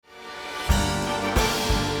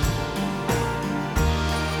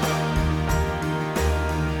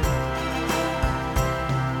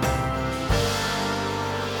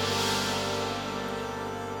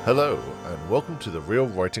Hello, and welcome to The Real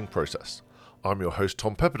Writing Process. I'm your host,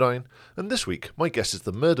 Tom Pepperdine, and this week my guest is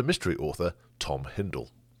the murder mystery author, Tom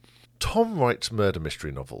Hindle. Tom writes murder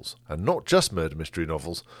mystery novels, and not just murder mystery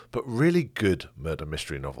novels, but really good murder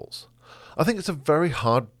mystery novels. I think it's a very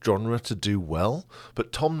hard genre to do well,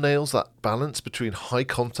 but Tom nails that balance between high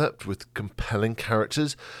concept with compelling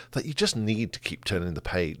characters that you just need to keep turning the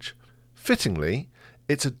page. Fittingly,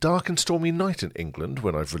 it's a dark and stormy night in England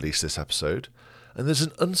when I've released this episode, and there's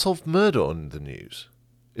an unsolved murder on the news.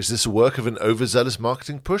 Is this a work of an overzealous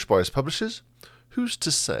marketing push by his publishers? Who's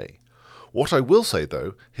to say? What I will say,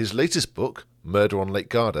 though, his latest book, Murder on Lake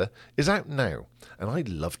Garda, is out now, and I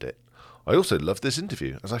loved it. I also loved this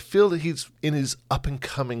interview, as I feel that he's in his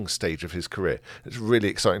up-and-coming stage of his career. It's really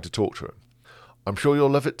exciting to talk to him. I'm sure you'll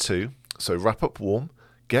love it too, so wrap up warm,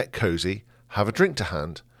 get cosy, have a drink to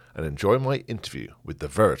hand, and enjoy my interview with the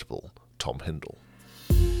veritable Tom Hindle.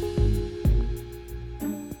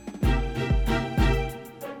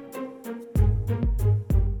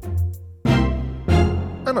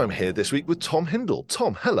 And I'm here this week with Tom Hindle.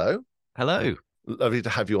 Tom, hello. Hello. Lovely to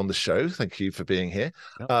have you on the show. Thank you for being here.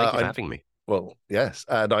 Thank you for having me. Well, yes.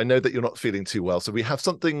 And I know that you're not feeling too well. So we have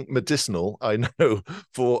something medicinal, I know,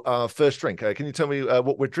 for our first drink. Can you tell me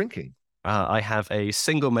what we're drinking? I have a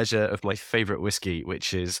single measure of my favourite whiskey,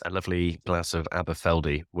 which is a lovely glass of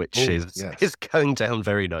Aberfeldy, which is going down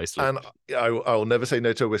very nicely. And I'll never say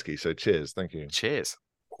no to a whiskey. So cheers. Thank you. Cheers.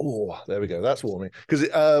 Oh, there we go. That's warming. Because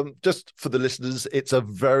just for the listeners, it's a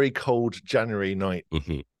very cold January night.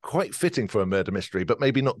 Mm-hmm. Quite fitting for a murder mystery, but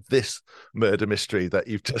maybe not this murder mystery that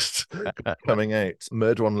you've just coming out.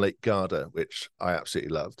 Murder on Lake Garda, which I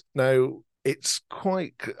absolutely loved. Now, it's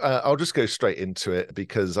quite... I'll just go straight into it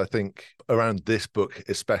because I think around this book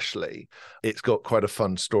especially, it's got quite a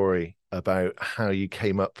fun story about how you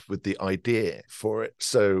came up with the idea for it.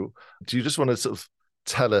 So do you just want to sort of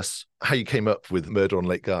tell us how you came up with Murder on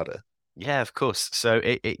Lake Garda? Yeah, of course. So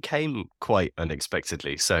it came quite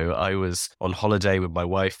unexpectedly. So I was on holiday with my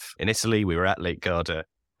wife in Italy. We were at Lake Garda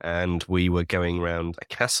and we were going around a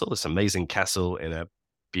castle, this amazing castle in a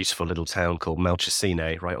beautiful little town called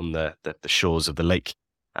Malcesine, right on the shores of the lake.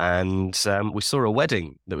 And we saw a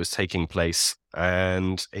wedding that was taking place,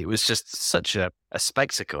 and it was just such a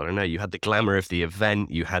spectacle. I don't know, you had the glamour of the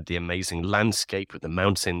event, you had the amazing landscape with the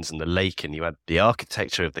mountains and the lake, and you had the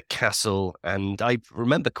architecture of the castle. And I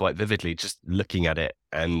remember quite vividly just looking at it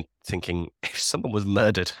and thinking, if someone was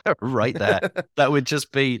murdered right there, that would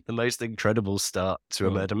just be the most incredible start to a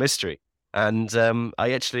murder mystery. And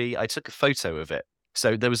I took a photo of it.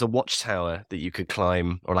 So there was a watchtower that you could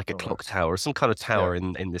climb, or like a clock tower, or some kind of tower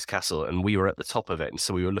in this castle, and we were at the top of it. And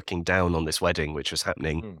so we were looking down on this wedding, which was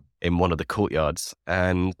happening in one of the courtyards.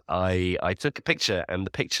 And I took a picture, and the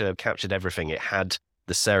picture captured everything. It had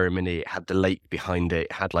the ceremony, it had the lake behind it,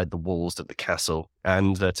 it had like the walls of the castle.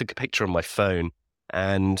 And I took a picture on my phone,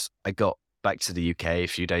 and I got back to the UK a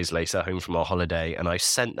few days later, home from our holiday, and I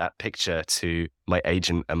sent that picture to my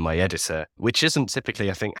agent and my editor, which isn't typically,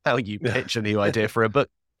 I think, how you pitch a new idea for a book.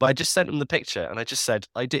 But I just sent them the picture and I just said,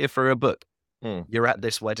 idea for a book. You're at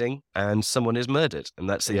this wedding and someone is murdered, and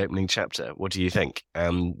that's the opening chapter. What do you think?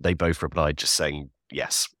 And they both replied just saying,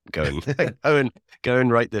 yes, go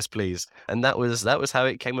and write this, please. And that was how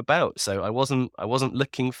it came about. So I wasn't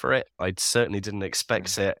looking for it. I certainly didn't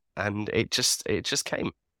expect it, and it just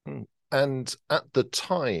came. And at the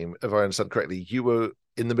time, if I understand correctly, you were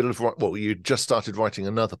in the middle of, you just started writing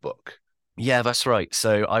another book. Yeah, that's right.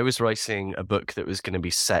 So I was writing a book that was going to be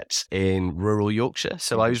set in rural Yorkshire.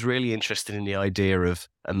 So I was really interested in the idea of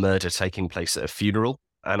a murder taking place at a funeral.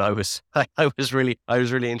 And I was really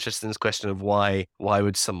interested in this question of why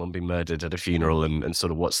would someone be murdered at a funeral, and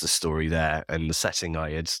sort of what's the story there. And the setting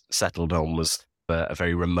I had settled on was a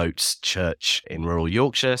very remote church in rural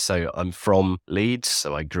Yorkshire. So I'm from Leeds,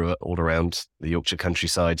 so I grew up all around the Yorkshire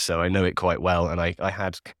countryside, so I know it quite well. And I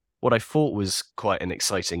had what I thought was quite an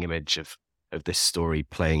exciting image of this story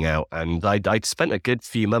playing out. And I'd spent a good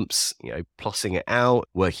few months, plotting it out,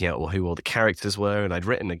 working out who all the characters were, and I'd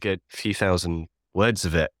written a good few thousand words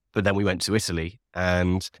of it. But then we went to Italy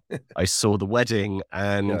and I saw the wedding,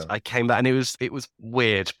 and I came back, and it was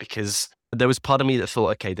weird because there was part of me that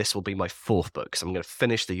thought, okay, this will be my fourth book. So I'm going to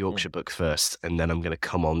finish the Yorkshire book first, and then I'm going to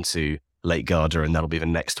come on to Lake Garda, and that'll be the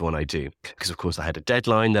next one I do. Because, of course, I had a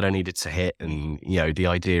deadline that I needed to hit, and, the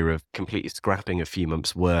idea of completely scrapping a few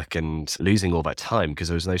months' work and losing all that time because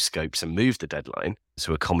there was no scope to move the deadline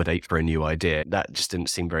to accommodate for a new idea, that just didn't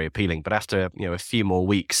seem very appealing. But after, a few more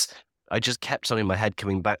weeks, I just kept on in my head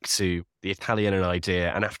coming back to the Italian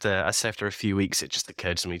idea. And after a few weeks, it just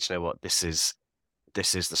occurred to me, do you know what, this is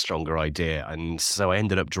the stronger idea. And so I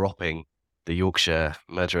ended up dropping the the Yorkshire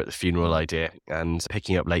murder at the funeral idea and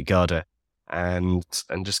picking up Lake Garda and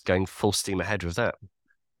just going full steam ahead with that.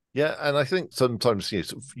 Yeah, and I think sometimes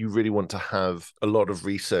you really want to have a lot of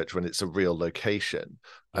research when it's a real location,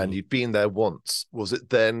 and you've been there once. Was it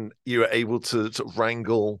then you were able to sort of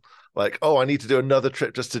wrangle like, oh, I need to do another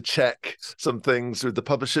trip just to check some things with the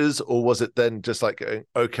publishers, or was it then just like going,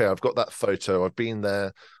 okay, I've got that photo, I've been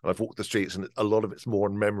there, and I've walked the streets, and a lot of it's more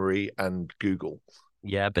on memory and Google.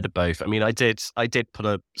 Yeah, a bit of both. I mean, I did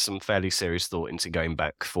put some fairly serious thought into going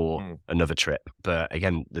back for another trip, but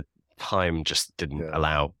again, the time just didn't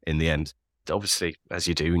allow in the end. Obviously, as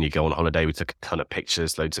you do when you go on holiday, we took a ton of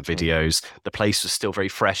pictures, loads of videos. The place was still very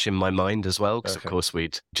fresh in my mind as well, because of course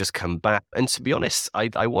we'd just come back. And to be honest,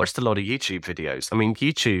 I watched a lot of YouTube videos. I mean,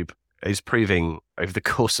 YouTube is proving over the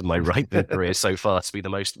course of my writing career so far to be the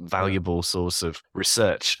most valuable source of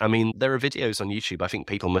research. I mean, there are videos on YouTube. I think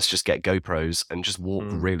people must just get GoPros and just walk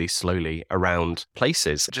really slowly around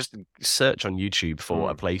places. Just search on YouTube for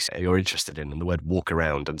a place you're interested in and the word walk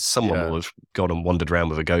around, and someone will have gone and wandered around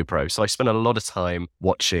with a GoPro. So I spent a lot of time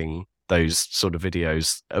watching those sort of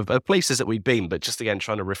videos of places that we'd been, but just again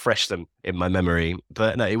trying to refresh them in my memory.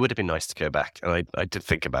 But no, it would have been nice to go back, and I did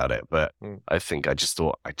think about it, but I think I just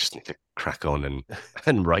thought I just need to crack on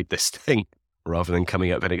and write this thing rather than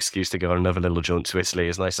coming up with an excuse to go on another little jaunt to Italy,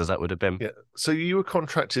 as nice as that would have been. Yeah. So you were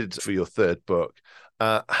contracted for your third book.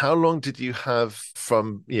 How long did you have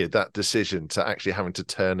from that decision to actually having to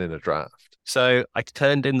turn in a draft? So I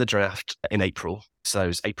turned in the draft in April. So it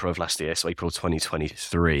was April of last year, so April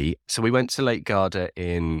 2023. So we went to Lake Garda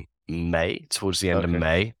in May, towards the end of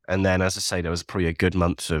May. And then, as I say, there was probably a good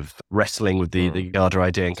month of wrestling with the Garda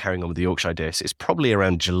idea and carrying on with the Yorkshire idea. So it's probably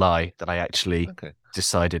around July that I actually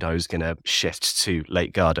decided I was going to shift to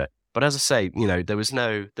Lake Garda. But as I say, there was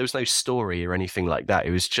no story or anything like that.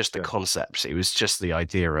 It was just the concept. It was just the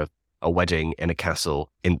idea of a wedding in a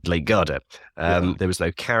castle in Lake Garda. There was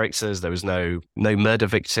no characters, there was no murder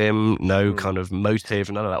victim, no kind of motive,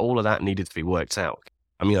 none of that. All of that needed to be worked out.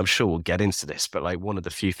 I mean, I'm sure we'll get into this, but like one of the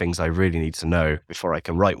few things I really need to know before I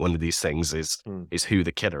can write one of these things is who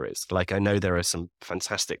the killer is. Like, I know there are some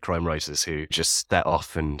fantastic crime writers who just set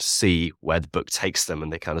off and see where the book takes them,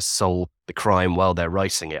 and they kind of solve the crime while they're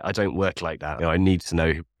writing it. I don't work like that. I need to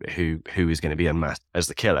know who is going to be unmasked as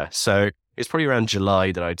the killer. So it's probably around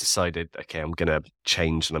July that I decided, okay, I'm going to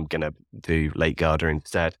change and I'm going to do Lake Garda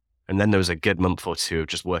instead. And then there was a good month or two of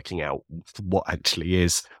just working out what actually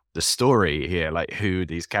is the story here, like who are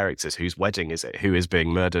these characters, whose wedding is it, who is being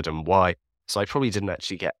murdered and why. So I probably didn't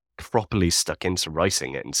actually get properly stuck into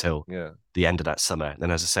writing it until the end of that summer.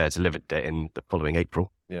 Then, as I said, I delivered it in the following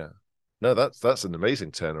April. Yeah. No, that's an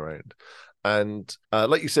amazing turnaround. And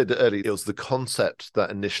like you said earlier, it was the concept that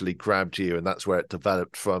initially grabbed you, and that's where it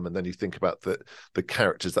developed from. And then you think about the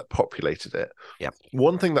characters that populated it. Yeah.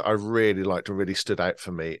 One thing that I really liked and really stood out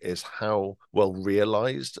for me is how well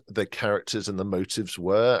realized the characters and the motives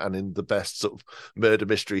were. And in the best sort of murder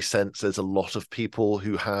mystery sense, there's a lot of people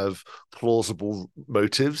who have plausible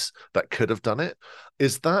motives that could have done it.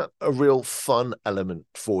 Is that a real fun element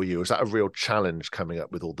for you? Is that a real challenge coming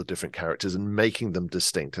up with all the different characters and making them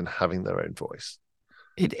distinct and having their own voice?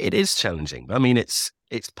 It is challenging. I mean, it's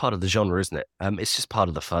part of the genre, isn't it? It's just part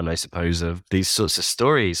of the fun, I suppose, of these sorts of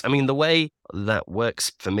stories. I mean, the way that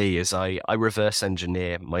works for me is I reverse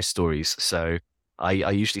engineer my stories. So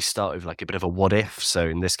I usually start with like a bit of a what if. So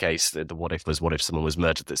in this case, the what if was, what if someone was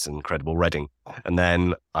murdered at this incredible wedding? And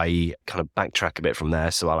then I kind of backtrack a bit from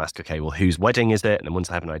there. So I'll ask, okay, well, whose wedding is it? And then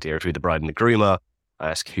once I have an idea of who the bride and the groom are,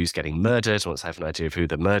 I ask who's getting murdered. Once I have an idea of who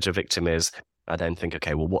the murder victim is, I then think,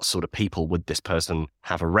 okay, well, what sort of people would this person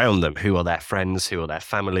have around them? Who are their friends? Who are their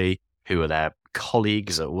family? Who are their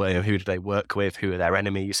colleagues? Or who do they work with? Who are their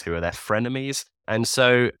enemies? Who are their frenemies? And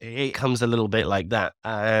so it comes a little bit like that.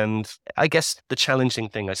 And I guess the challenging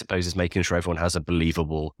thing, I suppose, is making sure everyone has a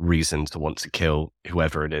believable reason to want to kill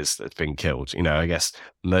whoever it is that's been killed. I guess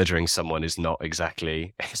murdering someone is not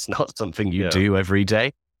exactly, it's not something you do every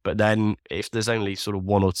day. But then if there's only sort of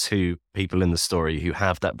one or two people in the story who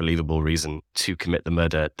have that believable reason to commit the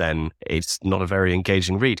murder, then it's not a very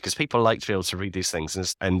engaging read, because people like to be able to read these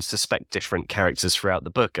things and suspect different characters throughout the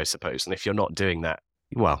book, I suppose. And if you're not doing that,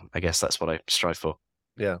 well, I guess that's what I strive for.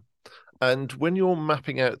 Yeah. And when you're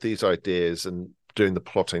mapping out these ideas and doing the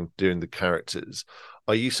plotting, doing the characters,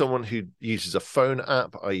 are you someone who uses a phone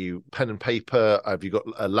app? Are you pen and paper? Have you got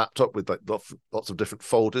a laptop with like lots of different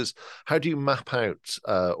folders? How do you map out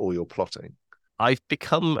all your plotting? I've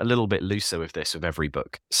become a little bit looser with this with every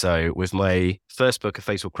book. So with my first book, A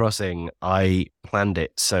Fatal Crossing, I planned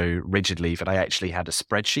it so rigidly that I actually had a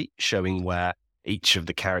spreadsheet showing where each of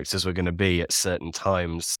the characters were going to be at certain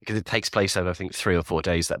times, because it takes place over, I think, 3 or 4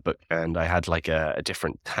 days, that book. And I had like a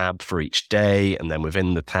different tab for each day. And then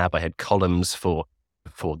within the tab, I had columns for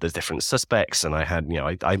the different suspects. And I had,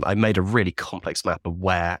 I made a really complex map of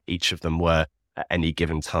where each of them were at any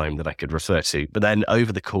given time that I could refer to. But then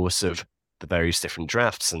over the course of the various different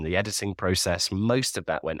drafts and the editing process, most of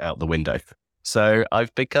that went out the window. So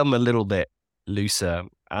I've become a little bit looser.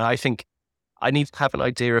 I think I need to have an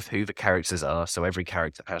idea of who the characters are. So every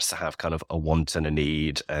character has to have kind of a want and a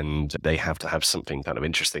need, and they have to have something kind of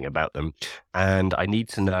interesting about them. And I need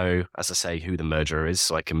to know, as I say, who the murderer is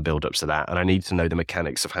so I can build up to that. And I need to know the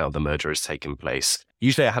mechanics of how the murder has taken place.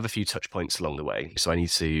 Usually I have a few touch points along the way. So I need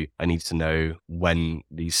to know when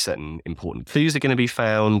these certain important clues are going to be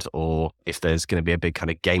found, or if there's going to be a big kind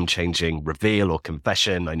of game-changing reveal or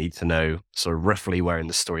confession. I need to know sort of roughly where in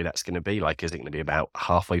the story that's going to be. Like, is it going to be about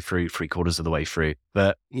halfway through, 3/4 of the way through?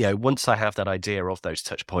 But, once I have that idea of those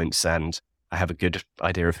touch points and I have a good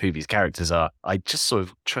idea of who these characters are, I just sort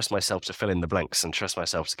of trust myself to fill in the blanks and trust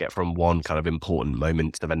myself to get from one kind of important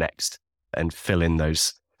moment to the next and fill in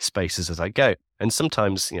those spaces as I go. And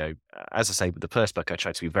sometimes, as I say, with the first book, I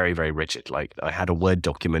tried to be very, very rigid. Like, I had a Word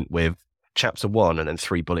document with chapter 1 and then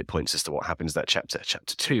 3 bullet points as to what happens in that chapter.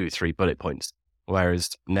 Chapter 2, 3 bullet points.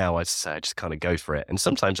 Whereas now, as I say, I just kind of go for it. And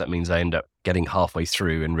sometimes that means I end up getting halfway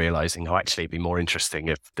through and realizing, actually, it'd be more interesting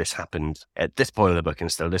if this happened at this point of the book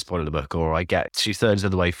instead of this point of the book. Or I get 2/3 of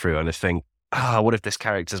the way through and I think, what if this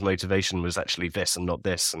character's motivation was actually this and not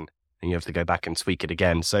this? And you have to go back and tweak it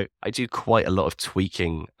again. So I do quite a lot of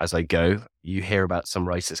tweaking as I go. You hear about some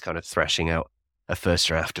writers kind of thrashing out a first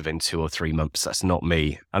draft within 2 or 3 months. That's not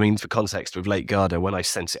me. I mean, for context, with Late Garda, when I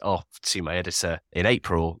sent it off to my editor in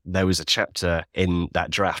April, there was a chapter in that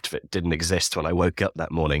draft that didn't exist when I woke up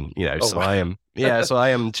that morning. So wow. I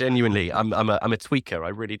am genuinely, I'm a tweaker. I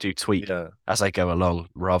really do tweak as I go along,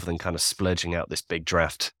 rather than kind of splurging out this big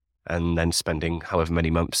draft and then spending however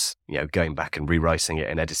many months, going back and rewriting it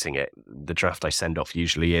and editing it. The draft I send off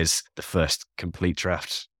usually is the first complete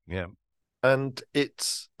draft. Yeah. And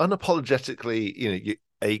it's unapologetically,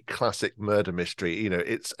 a classic murder mystery.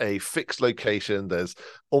 It's a fixed location. There's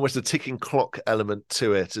almost a ticking clock element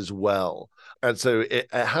to it as well. And so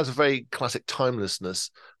it has a very classic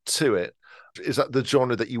timelessness to it. Is that the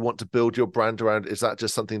genre that you want to build your brand around? Is that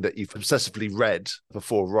just something that you've obsessively read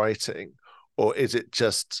before writing? Or is it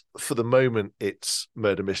just, for the moment, it's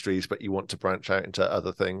murder mysteries, but you want to branch out into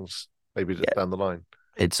other things, maybe down the line?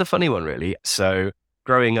 It's a funny one, really. So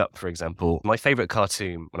growing up, for example, my favorite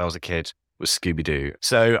cartoon when I was a kid was Scooby-Doo.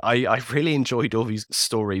 So I really enjoyed all these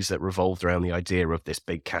stories that revolved around the idea of this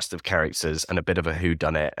big cast of characters and a bit of a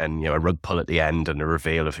whodunit and, a rug pull at the end and a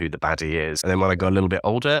reveal of who the baddie is. And then when I got a little bit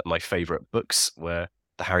older, my favorite books were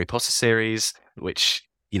the Harry Potter series, which,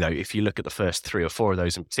 if you look at the first 3 or 4 of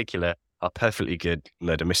those in particular, are perfectly good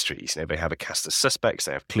murder mysteries. They have a cast of suspects,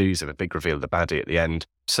 they have clues, they have a big reveal of the baddie at the end.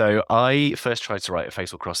 So I first tried to write a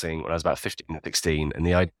Fatal Crossing when I was about 15 or 16, and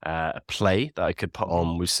a play that I could put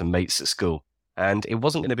on with some mates at school. And it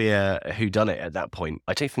wasn't going to be a whodunit at that point.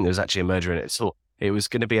 I don't think there was actually a murder in it at all. It was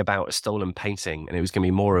going to be about a stolen painting, and it was going to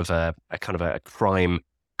be more of a kind of a crime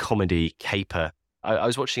comedy caper. I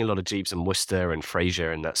was watching a lot of Jeeves and Wooster and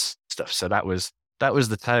Frasier and that stuff, so that was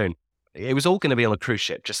the tone. It was all going to be on a cruise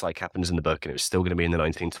ship, just like happens in the book, and it was still going to be in the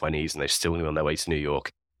 1920s, and they're still going to be on their way to New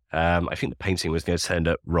York. I think the painting was going to turn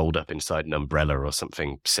up rolled up inside an umbrella or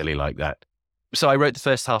something silly like that. So I wrote the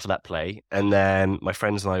first half of that play, and then my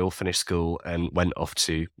friends and I all finished school and went off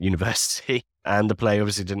to university, and the play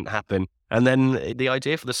obviously didn't happen. And then the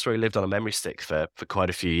idea for the story lived on a memory stick for quite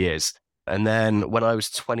a few years. And then when I was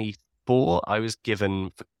 24, I was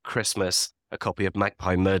given for Christmas a copy of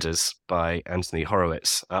Magpie Murders by Anthony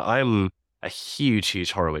Horowitz. I'm a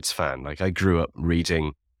huge Horowitz fan. Like, I grew up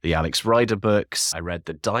reading the Alex Rider books. I read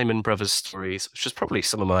the Diamond Brothers stories, which is probably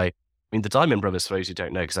some of my... the Diamond Brothers, for those who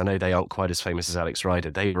don't know, because I know they aren't quite as famous as Alex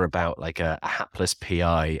Rider, they were about like a hapless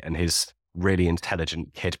PI and his really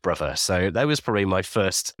intelligent kid brother. So that was probably my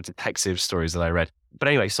first detective stories that I read. But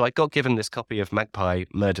anyway, so I got given this copy of Magpie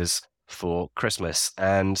Murders for Christmas,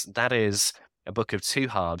 and that is a book of 2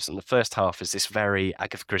 halves, and the first half is this very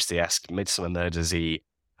Agatha Christie-esque Midsummer Murders-y,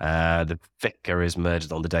 the vicar is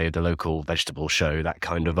murdered on the day of the local vegetable show, that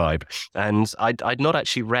kind of vibe. And I'd not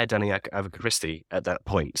actually read any Agatha Christie at that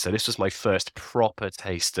point, so this was my first proper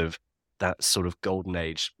taste of that sort of golden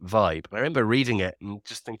age vibe. I remember reading it and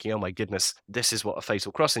just thinking, oh my goodness, this is what a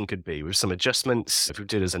Fatal Crossing could be, with some adjustments. If we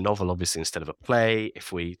did it as a novel, obviously, instead of a play,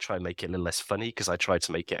 if we try and make it a little less funny, because I tried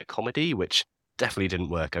to make it a comedy, which definitely didn't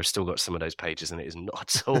work. I've still got some of those pages and it is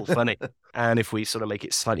not at all funny. And if we sort of make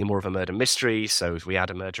it slightly more of a murder mystery, so if we add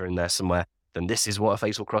a murder in there somewhere, then this is what a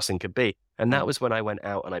fatal crossing could be. And that was when I went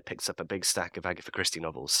out and I picked up a big stack of Agatha Christie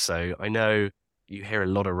novels. So I know you hear a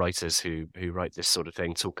lot of writers who write this sort of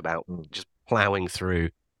thing talk about just plowing through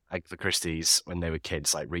Agatha Christie's when they were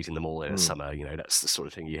kids, like reading them all in a summer. That's the sort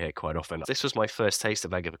of thing you hear quite often. This was my first taste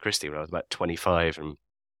of Agatha Christie when I was about 25, and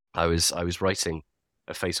I was writing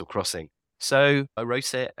A Fatal Crossing. So I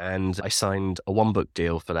wrote it and I signed a one-book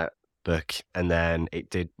deal for that book, and then it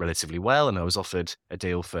did relatively well, and I was offered a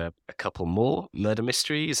deal for a couple more murder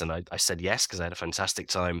mysteries, and I said yes because I had a fantastic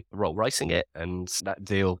time writing it, and that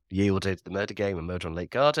deal yielded The Murder Game and Murder on Lake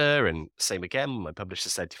Garda, and same again, my publisher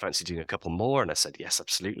said, do you fancy doing a couple more? And I said yes,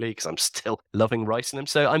 absolutely, because I'm still loving writing them.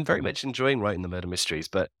 So I'm very much enjoying writing the murder mysteries,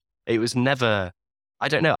 but it was never... I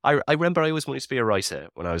don't know. I remember I always wanted to be a writer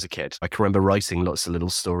when I was a kid. I can remember writing lots of little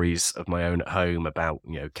stories of my own at home about,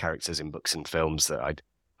 characters in books and films that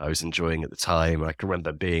I was enjoying at the time. I can remember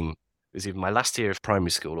it was even my last year of primary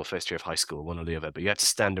school or first year of high school, one or the other, but you had to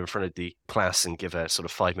stand in front of the class and give a sort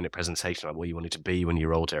of 5-minute presentation about what you wanted to be when you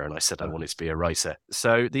were older. And I said I wanted to be a writer.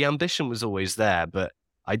 So the ambition was always there, but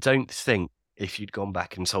I don't think if you'd gone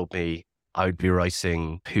back and told me I would be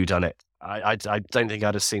writing whodunit, I don't think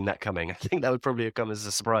I'd have seen that coming. I think that would probably have come as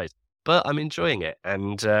a surprise. But I'm enjoying it.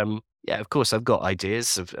 And yeah, of course, I've got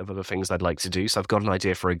ideas of other things I'd like to do. So I've got an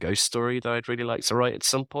idea for a ghost story that I'd really like to write at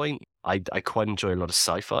some point. I quite enjoy a lot of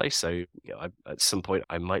sci-fi. So at some point,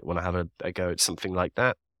 I might want to have a go at something like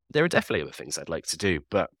that. There are definitely other things I'd like to do.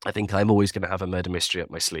 But I think I'm always going to have a murder mystery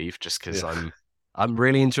up my sleeve just because I'm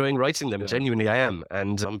really enjoying writing them. Yeah. Genuinely, I am.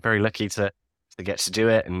 And I'm very lucky to get to do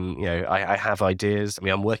it. And, I have ideas. I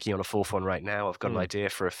mean, I'm working on a 4th one right now. I've got an idea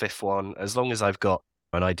for a 5th one. As long as I've got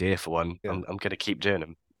an idea for one, I'm going to keep doing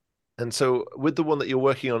them. And so with the one that you're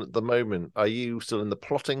working on at the moment, are you still in the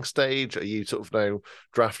plotting stage? Are you sort of now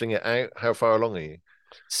drafting it out? How far along are you?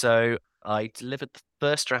 So I delivered the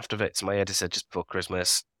first draft of it to my editor just before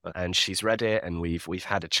Christmas, and she's read it, and we've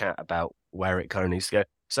had a chat about where it kind of needs to go.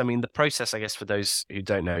 So, I mean, the process, I guess, for those who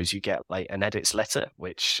don't know, is you get like an edits letter,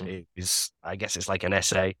 which is, I guess it's like an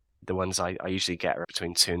essay. The ones I usually get are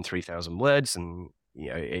between 2,000 and 3,000 words, and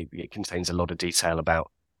it contains a lot of detail about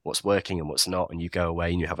what's working and what's not, and you go away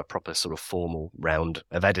and you have a proper sort of formal round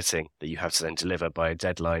of editing that you have to then deliver by a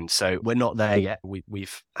deadline. So we're not there yet.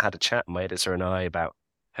 We've had a chat, my editor and I, about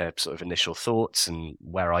her sort of initial thoughts and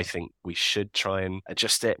where I think we should try and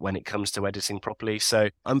adjust it when it comes to editing properly. So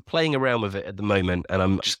I'm playing around with it at the moment, and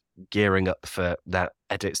I'm just gearing up for that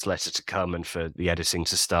edits letter to come and for the editing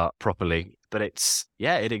to start properly. But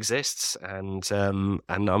it exists, and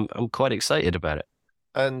I'm quite excited about it.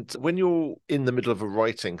 And when you're in the middle of a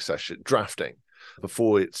writing session, drafting,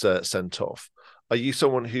 before it's sent off, are you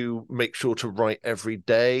someone who makes sure to write every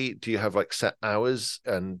day? Do you have like set hours?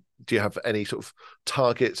 And do you have any sort of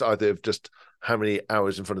targets, either of just how many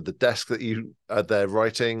hours in front of the desk that you are there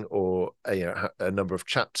writing, or a number of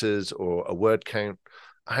chapters or a word count?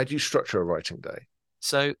 How do you structure a writing day?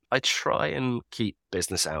 So I try and keep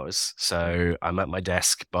business hours. So I'm at my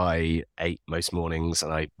desk by 8 most mornings,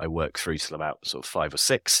 and I work through till about sort of 5 or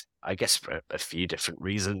 6, I guess, for a few different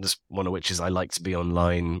reasons. One of which is I like to be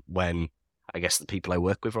online when I guess the people I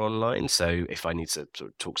work with are online. So if I need to sort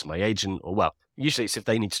of talk to my agent, or usually it's if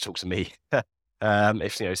they need to talk to me.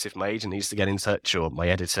 If my agent needs to get in touch, or my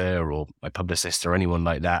editor or my publicist or anyone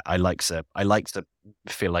like that, I like to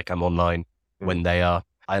feel like I'm online when they are.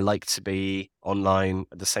 I like to be online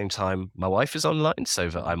at the same time my wife is online, so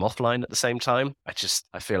that I'm offline at the same time.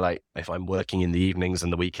 I feel like if I'm working in the evenings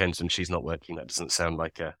and the weekends and she's not working, that doesn't sound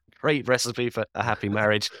like a great recipe for a happy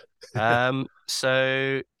marriage.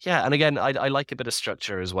 So yeah, and again, I like a bit of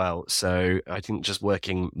structure as well. So I think just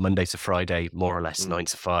working Monday to Friday, more or less 9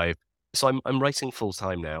 to 5. So I'm writing full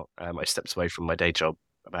time now. I stepped away from my day job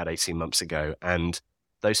about 18 months ago, and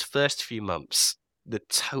those first few months, the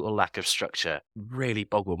total lack of structure really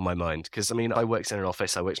boggled my mind. Because, I mean, I worked in an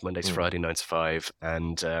office. I worked Monday to Friday, 9 to 5.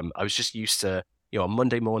 And I was just used to, on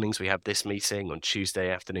Monday mornings, we have this meeting. On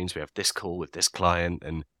Tuesday afternoons, we have this call with this client.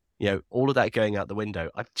 And, all of that going out the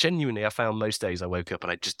window. I found most days I woke up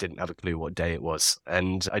and I just didn't have a clue what day it was.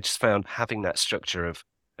 And I just found having that structure of,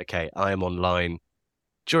 okay, I am online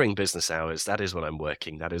during business hours. That is when I'm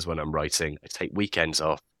working. That is when I'm writing. I take weekends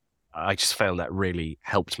off. I just found that really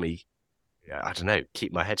helped me, I don't know,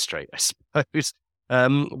 keep my head straight, I suppose.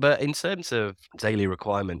 But in terms of daily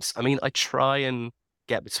requirements, I mean, I try and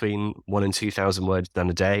get between 1,000 and 2,000 words done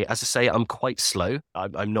a day. As I say, I'm quite slow.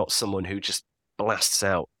 I'm not someone who just blasts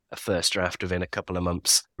out a first draft within a couple of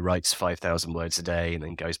months, writes 5,000 words a day and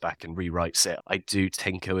then goes back and rewrites it. I do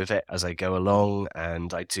tinker with it as I go along,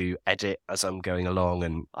 and I do edit as I'm going along,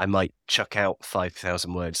 and I might chuck out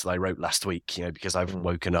 5,000 words that I wrote last week, because I've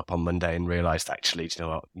woken up on Monday and realized, actually, do you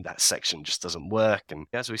know what, that section just doesn't work. And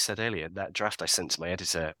as we said earlier, that draft I sent to my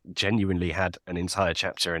editor genuinely had an entire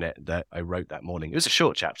chapter in it that I wrote that morning. It was a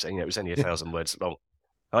short chapter, it was only 1,000 words long.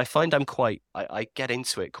 And I find I get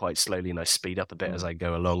into it quite slowly, and I speed up a bit as I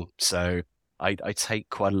go along. So I take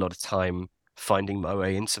quite a lot of time finding my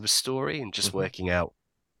way into the story and just working out,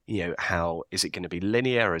 how is it going to be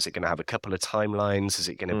linear? Is it going to have a couple of timelines? Is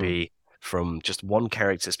it going to be from just one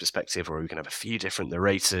character's perspective, or are we going to have a few different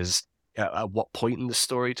narrators? At what point in the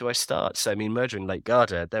story do I start? So, Murder in Lake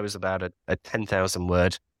Garda, there was about a 10,000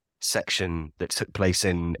 word section that took place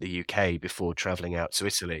in the UK before traveling out to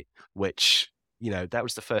Italy, which, that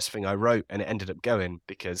was the first thing I wrote, and it ended up going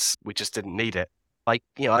because we just didn't need it. I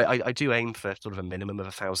do aim for sort of a minimum of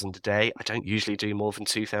 1,000 a day. I don't usually do more than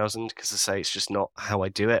 2,000 because, I say, it's just not how I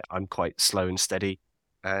do it. I'm quite slow and steady,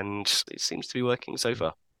 and it seems to be working so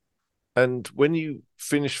far. And when you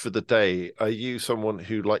finish for the day, are you someone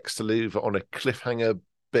who likes to leave on a cliffhanger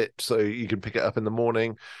bit so you can pick it up in the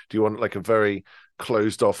morning? Do you want like a very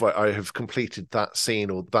closed off, I have completed that scene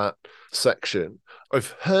or that section?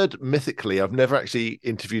 I've heard mythically, I've never actually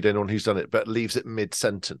interviewed anyone who's done it, but leaves it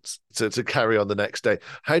mid-sentence to carry on the next day.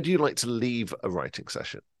 How do you like to leave a writing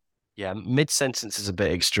session? Yeah, mid-sentence is a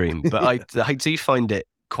bit extreme, but I do find it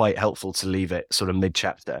quite helpful to leave it sort of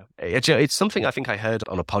mid-chapter. It's something I think I heard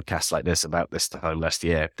on a podcast like this about this time last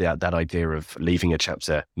year, that idea of leaving a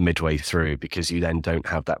chapter midway through, because you then don't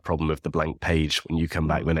have that problem of the blank page when you come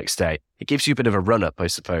back the next day. It gives you a bit of a run-up, I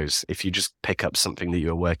suppose, if you just pick up something that you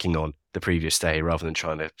were working on the previous day rather than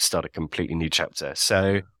trying to start a completely new chapter.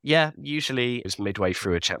 So yeah, usually it's midway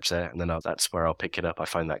through a chapter, and then that's where I'll pick it up. I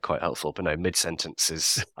find that quite helpful. But no, mid-sentence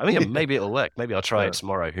is, maybe it'll work. Maybe I'll try it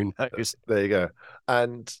tomorrow. Who knows? There you go.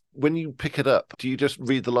 And when you pick it up, do you just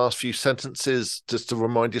read the last few sentences just to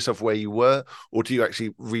remind yourself where you were? Or do you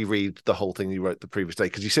actually reread the whole thing you wrote the previous day?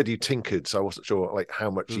 Because you said you tinkered, so I wasn't sure like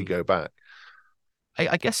how much you go back.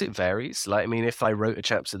 I guess it varies. If I wrote a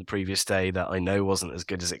chapter the previous day that I know wasn't as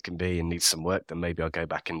good as it can be and needs some work, then maybe I'll go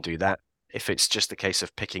back and do that. If it's just a case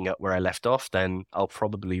of picking up where I left off, then I'll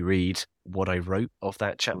probably read what I wrote of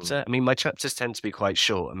that chapter. My chapters tend to be quite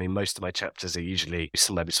short. Most of my chapters are usually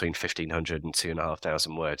somewhere between 1,500 and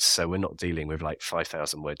 2,500 words. So we're not dealing with like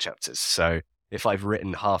 5,000 word chapters. So if I've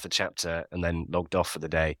written half a chapter and then logged off for the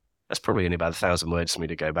day, that's probably only about 1,000 words for me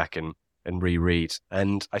to go back and reread.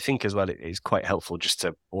 And I think as well, it is quite helpful just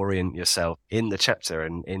to orient yourself in the chapter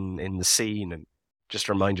and in the scene, and just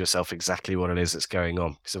remind yourself exactly what it is that's going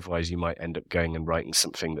on, because otherwise you might end up going and writing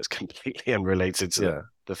something that's completely unrelated to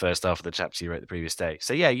the first half of the chapter you wrote the previous day.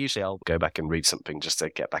 So yeah, usually I'll go back and read something just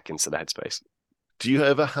to get back into the headspace. Do you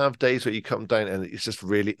ever have days where you come down and it's just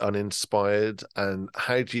really uninspired? And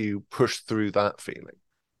how do you push through that feeling?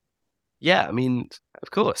 Yeah,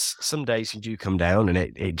 of course, some days you do come down and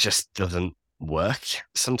it just doesn't work.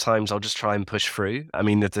 Sometimes I'll just try and push through.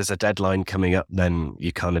 If there's a deadline coming up, then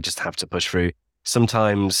you kind of just have to push through.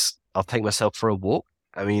 Sometimes I'll take myself for a walk.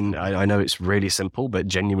 I know it's really simple, but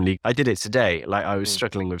genuinely, I did it today. Like I was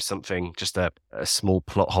struggling with something, just a small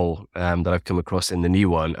plot hole that I've come across in the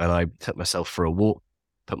new one, and I took myself for a walk,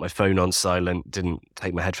 put my phone on silent, didn't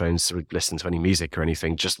take my headphones to listen to any music or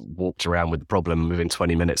anything, just walked around with the problem. Within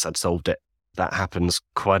 20 minutes, I'd solved it. That happens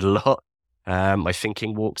quite a lot. My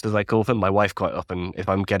thinking walks, as I call them. My wife quite often, if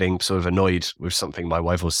I'm getting sort of annoyed with something, my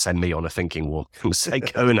wife will send me on a thinking walk and say,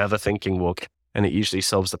 go and have a thinking walk. And it usually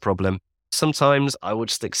solves the problem. Sometimes I will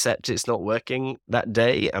just accept it's not working that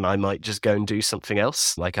day, and I might just go and do something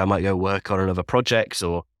else. Like I might go work on another project,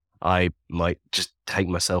 or I might just take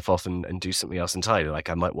myself off and do something else entirely. Like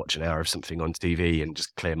I might watch an hour of something on TV and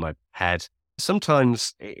just clear my head.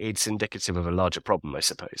 Sometimes it's indicative of a larger problem, I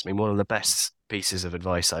suppose. One of the best pieces of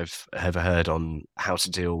advice I've ever heard on how to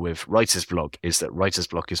deal with writer's block is that writer's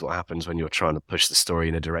block is what happens when you're trying to push the story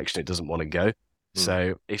in a direction it doesn't want to go.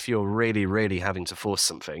 So if you're really, really having to force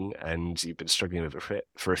something and you've been struggling with it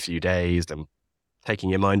for a few days, and taking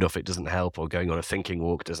your mind off it doesn't help, or going on a thinking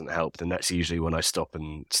walk doesn't help, then that's usually when I stop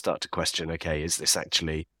and start to question, okay, is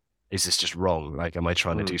this just wrong? Like, am I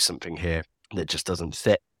trying to do something here that just doesn't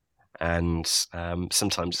fit? And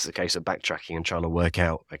sometimes it's a case of backtracking and trying to work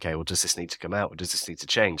out, okay, well, does this need to come out, or does this need to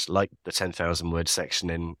change? Like the 10,000 word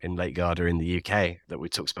section in Lake Garda in the UK that we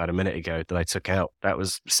talked about a minute ago that I took out. That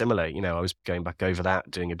was similar. I was going back over that,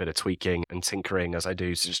 doing a bit of tweaking and tinkering as I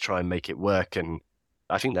do to just try and make it work. And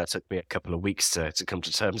I think that took me a couple of weeks to come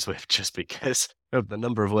to terms with, just because of the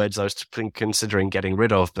number of words I was considering getting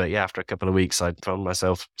rid of. But yeah, after a couple of weeks, I found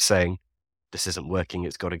myself saying, this isn't working,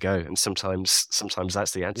 it's got to go. And sometimes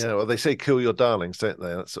that's the answer. Yeah, well, they say "kill your darlings," don't they?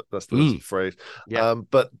 That's the Mm, phrase. yeah.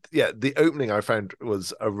 But yeah, the opening I found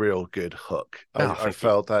was a real good hook. Oh, I thank you.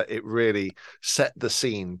 felt that it really set the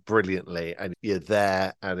scene brilliantly, and you're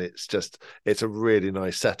there, and it's a really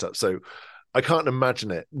nice setup. So I can't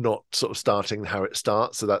imagine it not sort of starting how it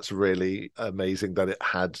starts. So that's really amazing that it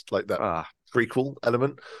had like that Ah, prequel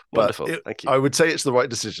element. But wonderful. Thank you. I would say it's the right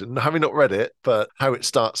decision, having not read it. But how it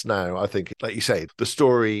starts now, I think, like you say, the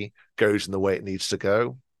story goes in the way it needs to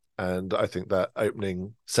go, and I think that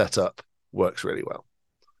opening setup works really well.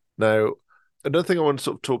 Now, another thing I want to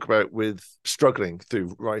sort of talk about with struggling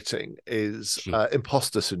through writing is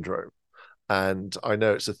imposter syndrome. And I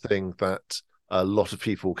know it's a thing that a lot of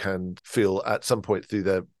people can feel at some point through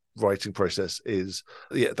their writing process is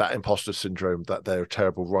that imposter syndrome, that they're a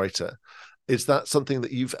terrible writer. Is that something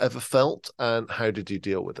that you've ever felt, and how did you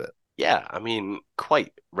deal with it? Yeah, I mean,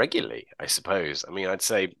 quite regularly, I suppose. I mean, I'd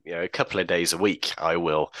say, a couple of days a week, I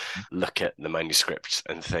will look at the manuscript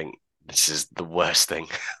and think, this is the worst thing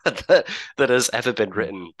that has ever been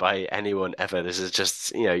written by anyone ever. This is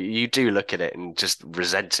just, you do look at it and just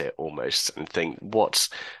resent it almost and think, what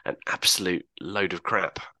an absolute load of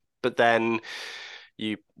crap. But then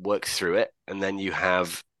you work through it, and then you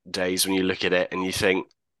have days when you look at it and you think,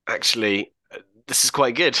 actually, this is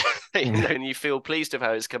quite good, and you feel pleased of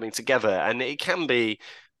how it's coming together. And it can be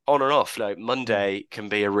on and off. Like Monday can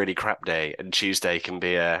be a really crap day, and Tuesday can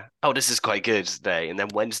be this is quite good day, and then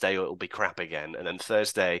Wednesday it'll be crap again, and then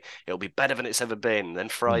Thursday it'll be better than it's ever been, and then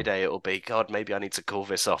Friday it'll be, God, maybe I need to call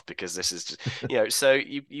this off because this is just, so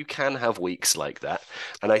you can have weeks like that,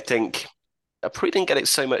 and I think. I probably didn't get it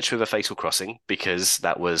so much with A Fatal Crossing because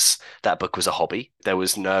that book was a hobby. There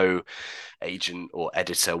was no agent or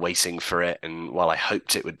editor waiting for it, and while I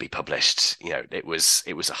hoped it would be published, it was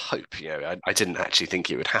a hope. I didn't actually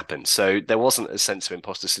think it would happen. So there wasn't a sense of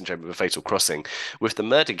imposter syndrome with A Fatal Crossing. With the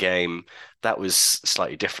Murder Game, that was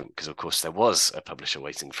slightly different because, of course, there was a publisher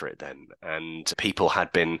waiting for it then, and people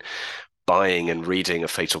had been buying and reading A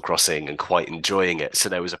Fatal Crossing and quite enjoying it. So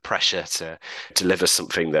there was a pressure to deliver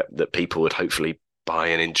something that people would hopefully buy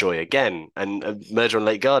and enjoy again. And Murder on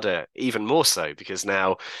Lake Garda, even more so, because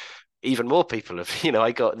now even more people have,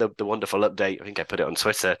 I got the wonderful update. I think I put it on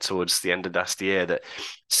Twitter towards the end of last year that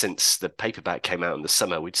since the paperback came out in the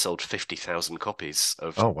summer, we'd sold 50,000 copies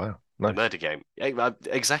of Oh, wow. the Nice. Murder Game.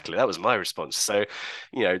 Exactly. That was my response. So,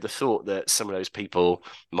 the thought that some of those people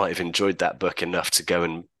might have enjoyed that book enough to go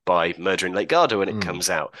and buy Murder in Lake Garda when it comes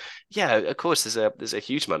out. Yeah, of course, there's a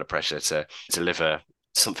huge amount of pressure to deliver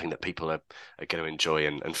something that people are going to enjoy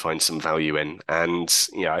and find some value in. And,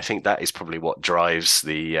 I think that is probably what drives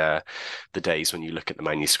the days when you look at the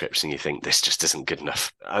manuscripts and you think this just isn't good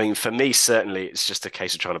enough. I mean, for me, certainly it's just a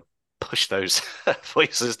case of trying to push those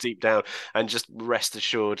voices deep down and just rest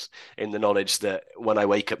assured in the knowledge that when I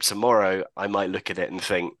wake up tomorrow, I might look at it and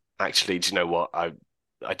think, actually, do you know what?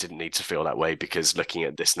 I didn't need to feel that way because looking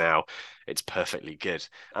at this now, it's perfectly good.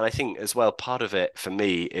 And I think as well, part of it for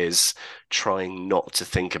me is trying not to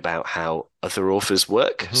think about how other authors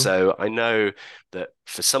work. So I know that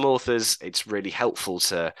for some authors, it's really helpful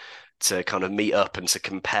to kind of meet up and to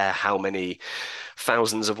compare how many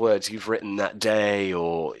thousands of words you've written that day,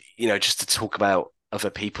 or just to talk about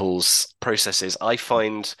other people's processes. I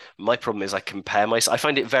find my problem is I compare myself. I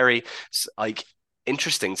find it very like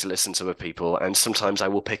interesting to listen to other people, and sometimes I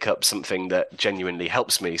will pick up something that genuinely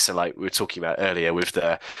helps me. So like we were talking about earlier with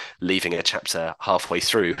the leaving a chapter halfway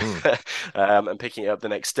through and picking it up the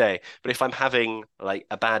next day. But if I'm having like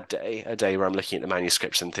a bad day, a day where I'm looking at the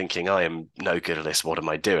manuscripts and thinking I am no good at this, what am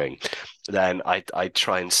I doing? Then I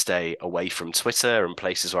try and stay away from Twitter and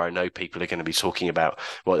places where I know people are going to be talking about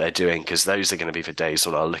what they're doing, because those are going to be the days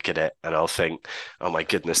when I'll look at it and I'll think, oh my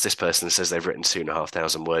goodness, this person says they've written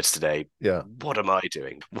 2,500 words today. Yeah. What am I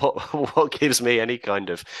doing? What gives me any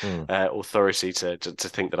kind of authority to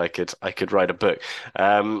think that I could write a book?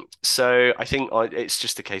 So I think it's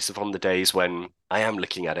just a case of on the days when I am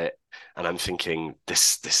looking at it and I'm thinking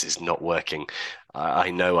this is not working.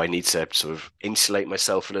 I know I need to sort of insulate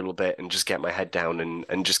myself a little bit and just get my head down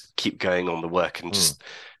and just keep going on the work and just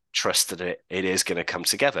trust that it is going to come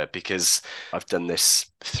together, because I've done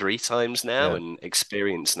this 3 times now, and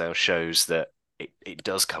experience now shows that it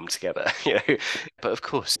does come together, you know. But of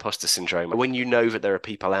course, imposter syndrome, when you know that there are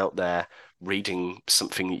people out there reading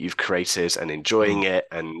something that you've created and enjoying it,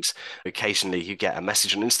 and occasionally you get a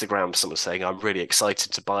message on Instagram, someone saying, I'm really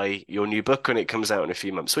excited to buy your new book when it comes out in a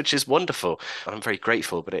few months, which is wonderful. I'm very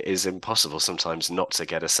grateful, but it is impossible sometimes not to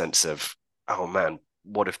get a sense of, oh man,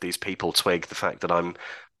 what if these people twig the fact that I'm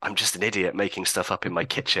just an idiot making stuff up in my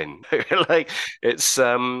kitchen. Like it's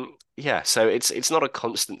yeah, so it's not a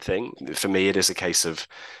constant thing. For me, it is a case of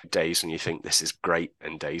days when you think this is great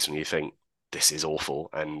and days when you think this is awful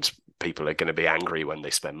and people are going to be angry when they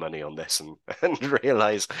spend money on this and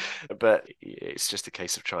realize. But it's just a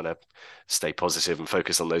case of trying to stay positive and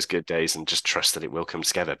focus on those good days and just trust that it will come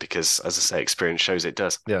together because, as I say, experience shows it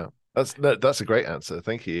does. Yeah, that's a great answer.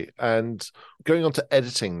 Thank you. And going on to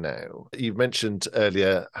editing now, you mentioned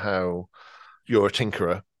earlier how you're a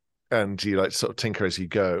tinkerer and you like to sort of tinker as you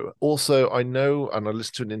go. Also, I know, and I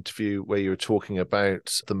listened to an interview where you were talking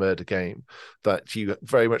about the murder game, that you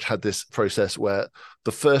very much had this process where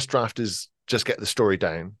the first draft is just get the story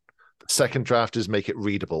down, the second draft is make it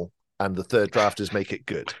readable, and the third draft is make it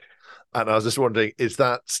good. And I was just wondering, is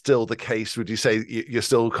that still the case? Would you say you're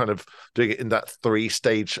still kind of doing it in that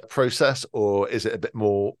 3-stage process, or is it a bit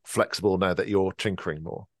more flexible now that you're tinkering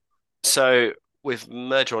more? So with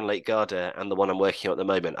Murder on Lake Garda and the one I'm working on at the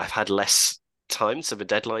moment, I've had less time, so the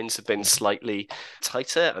deadlines have been slightly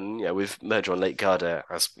tighter. And with Murder on Lake Garda,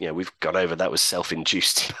 as we've gone over, that was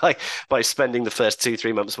self-induced by spending the first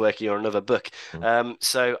 2-3 months working on another book.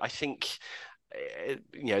 So I think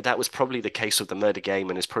that was probably the case with the murder game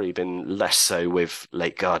and has probably been less so with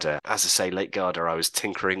Lake Garda. As I say, Lake Garda, I was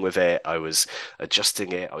tinkering with it, I was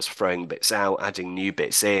adjusting it, I was throwing bits out, adding new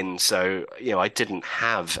bits in. So, I didn't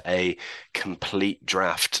have a complete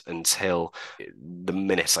draft until the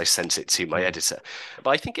minute I sent it to my editor.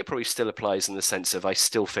 But I think it probably still applies in the sense of I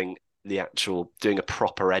still think the actual doing a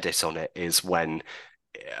proper edit on it is when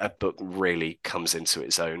a book really comes into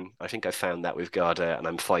its own. I think I found that with Garda, and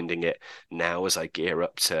I'm finding it now as I gear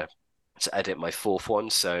up to edit my fourth one.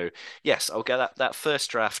 So yes, I'll get that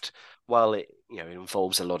first draft. While it it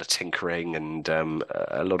involves a lot of tinkering and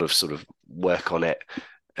a lot of sort of work on it,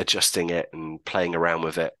 adjusting it and playing around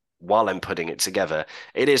with it while I'm putting it together,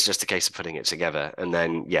 it is just a case of putting it together. And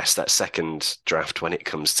then, yes, that second draft, when it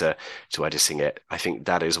comes to editing it, I think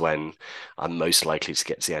that is when I'm most likely to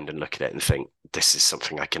get to the end and look at it and think, this is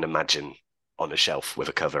something I can imagine on a shelf with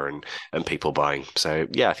a cover and people buying. So,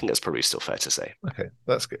 yeah, I think that's probably still fair to say. Okay,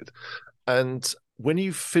 that's good. And when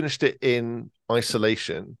you've finished it in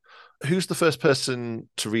isolation, who's the first person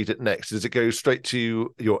to read it next? Does it go straight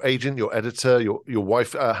to your agent, your editor, your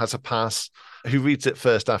wife has a pass? Who reads it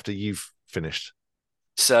first after you've finished?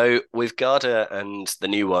 So with Garda and the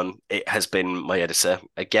new one, it has been my editor,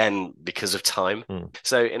 again, because of time.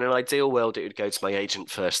 So in an ideal world, it would go to my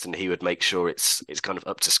agent first and he would make sure it's kind of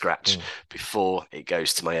up to scratch before it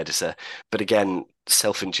goes to my editor. But again,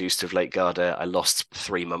 self-induced of Late Garda, I lost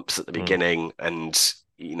 3 months at the beginning and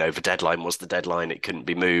the deadline was the deadline. It couldn't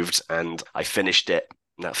be moved. And I finished it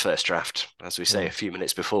that first draft, as we say, a few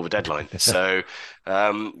minutes before the deadline. So,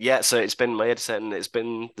 so it's been my editor and it's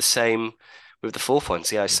been the same with the fourth one.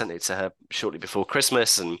 So, I sent it to her shortly before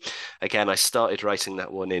Christmas. And again, I started writing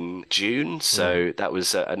that one in June. So that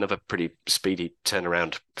was another pretty speedy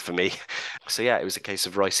turnaround for me. So, it was a case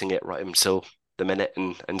of writing it right until the minute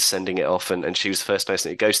and sending it off, and she was the first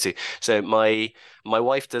person it goes to. So my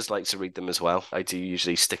wife does like to read them as well. I do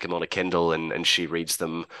usually stick them on a Kindle and she reads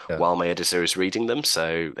them while my editor is reading them,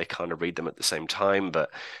 so they kind of read them at the same time. But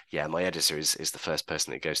my editor is the first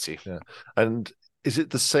person it goes to. And is it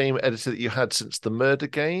the same editor that you had since the murder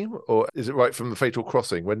game, or is it right from the Fatal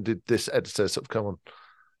Crossing? When did this editor sort of come on?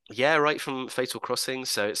 Yeah, right from Fatal Crossing.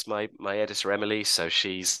 So it's my editor, Emily. So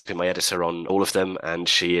she's been my editor on all of them, and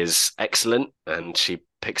she is excellent. And she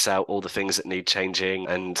picks out all the things that need changing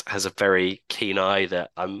and has a very keen eye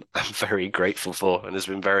that I'm very grateful for, and has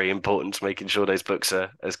been very important to making sure those books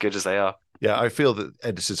are as good as they are. Yeah, I feel that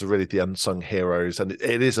editors are really the unsung heroes, and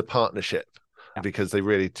it is a partnership because they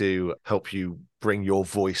really do help you bring your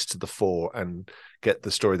voice to the fore and get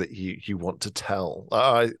the story that you want to tell,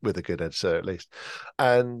 with a good editor at least.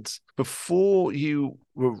 And before you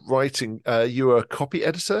were writing, you were a copy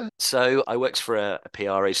editor? So I worked for a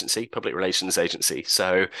PR agency, public relations agency.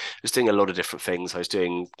 So I was doing a lot of different things. I was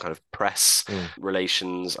doing kind of press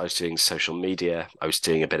relations. I was doing social media. I was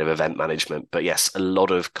doing a bit of event management. But yes, a lot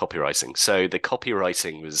of copywriting. So the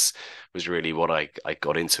copywriting was really what I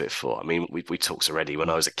got into it for. I mean, we talked already. When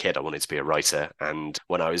I was a kid, I wanted to be a writer. And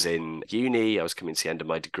when I was in uni, I was coming to the end of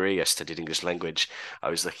my degree. I studied English language. I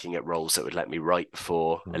was looking at roles that would let me write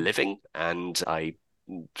for a living. And I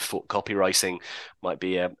thought copywriting might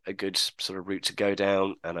be a good sort of route to go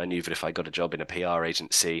down. And I knew that if I got a job in a PR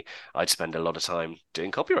agency, I'd spend a lot of time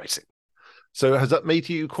doing copywriting. So has that made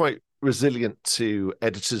you quite resilient to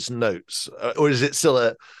editors' notes? Or is it still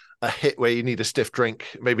a hit where you need a stiff drink,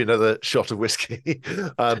 maybe another shot of whiskey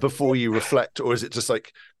before you reflect? Or is it just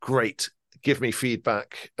like, great, give me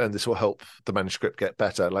feedback and this will help the manuscript get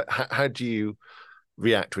better? Like, how do you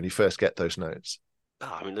react when you first get those notes?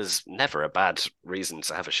 Oh, I mean, there's never a bad reason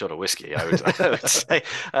to have a shot of whiskey, I would say.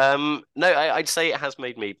 No, I'd say it has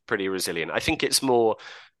made me pretty resilient. I think it's more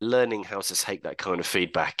learning how to take that kind of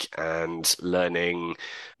feedback and learning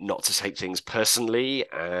not to take things personally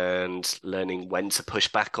and learning when to push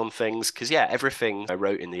back on things. Because, yeah, everything I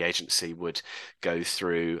wrote in the agency would go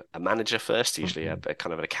through a manager first, usually a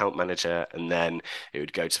kind of an account manager, and then it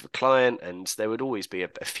would go to the client, and there would always be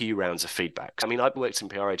a few rounds of feedback. I mean, I've worked in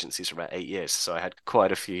PR agencies for about 8 years, so I had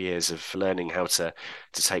quite a few years of learning how to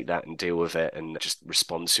take that and deal with it and just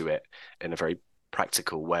respond to it in a very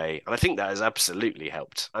practical way. And I think that has absolutely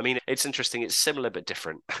helped. I mean, it's interesting. It's similar but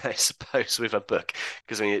different, I suppose, with a book,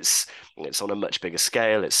 because I mean, it's on a much bigger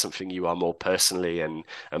scale. It's something you are more personally and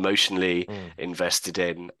emotionally invested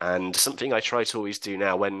in, and something I try to always do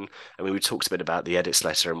now. When I mean, we talked a bit about the edits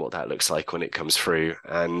letter and what that looks like when it comes through,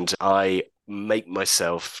 and I make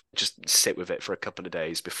myself just sit with it for a couple of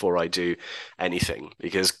days before I do anything,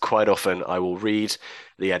 because quite often I will read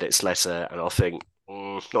the edits letter and I'll think,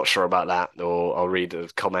 not sure about that, or I'll read a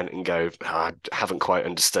comment and go, I haven't quite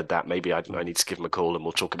understood that. Maybe I need to give him a call and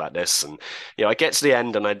we'll talk about this. And I get to the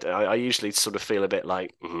end and I usually sort of feel a bit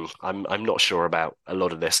like I'm not sure about a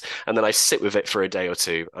lot of this, and then I sit with it for a day or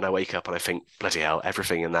two, and I wake up and I think, bloody hell,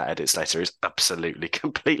 everything in that edits letter is absolutely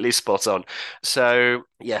completely spot on. So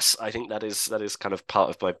yes, I think that is kind of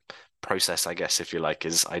part of my process, I guess, if you like,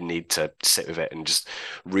 is I need to sit with it and just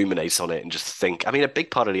ruminate on it and just think. I mean, a big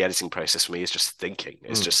part of the editing process for me is just thinking.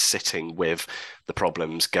 It's just sitting with the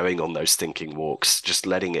problems, going on those thinking walks, just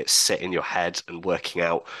letting it sit in your head and working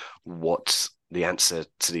out what the answer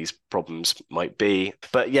to these problems might be.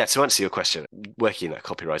 But yeah, to answer your question, working in that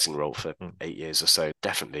copywriting role for 8 years or so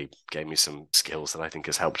definitely gave me some skills that I think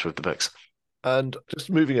has helped with the books. And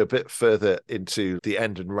just moving a bit further into the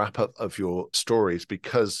end and wrap up of your stories,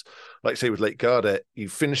 because, like say with Late Garda, you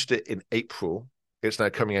finished it in April. It's now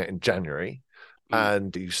coming out in January,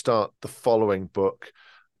 and you start the following book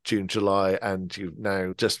June, July, and you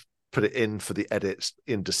now just put it in for the edits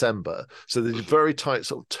in December. So there's very tight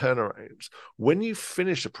sort of turnarounds. When you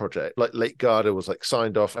finish a project, like Late Garda was like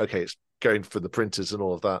signed off, okay, it's going for the printers and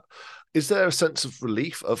all of that. Is there a sense of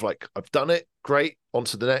relief of like, I've done it, great, on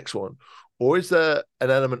to the next one? Or is there an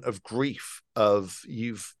element of grief of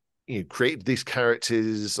you've created these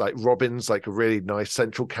characters, like Robin's like a really nice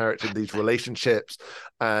central character in these relationships,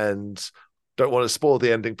 and don't want to spoil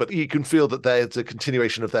the ending, but you can feel that there's a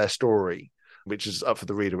continuation of their story, which is up for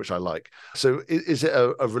the reader, which I like. So is it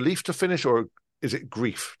a relief to finish, or is it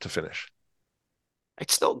grief to finish?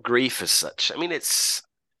 It's not grief as such. I mean,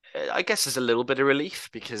 I guess it's a little bit of relief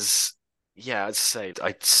because, yeah, I'd say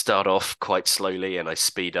I start off quite slowly and I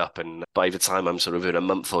speed up. And by the time I'm sort of in a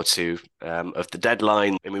month or two of the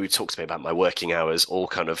deadline, I mean, we talked to me about my working hours, all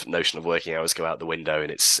kind of notion of working hours go out the window,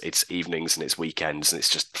 and it's evenings and it's weekends, and it's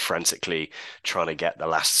just frantically trying to get the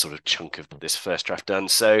last sort of chunk of this first draft done.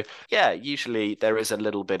 So yeah, usually there is a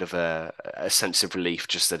little bit of a sense of relief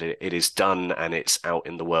just that it is done and it's out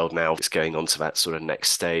in the world now. It's going on to that sort of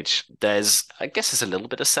next stage. I guess there's a little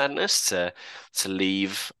bit of sadness to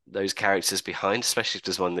leave those characters behind, especially if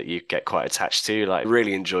there's one that you get quite attached to. Like, I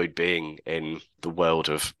really enjoyed being in the world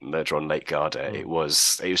of Murder on Lake Garda. It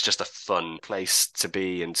was just a fun place to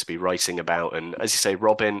be and to be writing about. And as you say,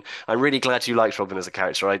 Robin, I'm really glad you liked Robin as a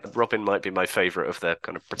character. Robin might be my favorite of the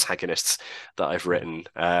kind of protagonists that I've written.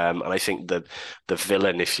 And I think the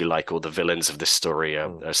villain, if you like, or the villains of this story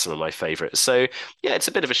are some of my favorites. So yeah, it's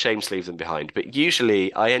a bit of a shame to leave them behind. But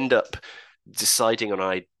usually I end up deciding on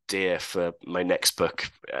an idea for my next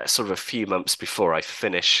book sort of a few months before I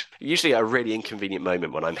finish. Usually at a really inconvenient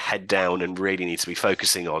moment when I'm head down and really need to be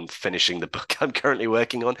focusing on finishing the book I'm currently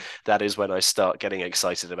working on. That is when I start getting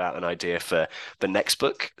excited about an idea for the next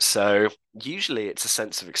book. So usually it's a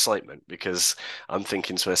sense of excitement because I'm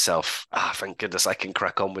thinking to myself, thank goodness I can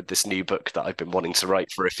crack on with this new book that I've been wanting to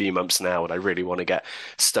write for a few months now and I really want to get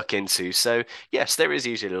stuck into. So yes, there is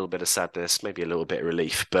usually a little bit of sadness, maybe a little bit of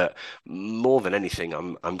relief, but more than anything,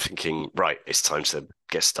 I'm thinking, right, it's time to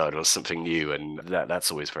get started on something new, and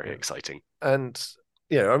that's always very exciting. And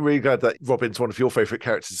I'm really glad that Robin's one of your favorite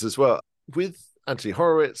characters as well. With Anthony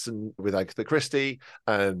Horowitz and with Agatha Christie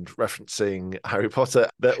and referencing Harry Potter,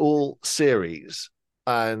 they're all series.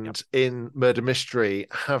 And in murder mystery,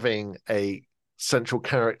 having a central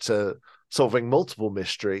character solving multiple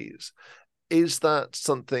mysteries, is that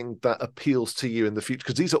something that appeals to you in the future?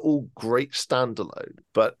 Because these are all great standalone,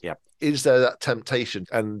 but is there that temptation?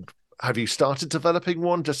 And have you started developing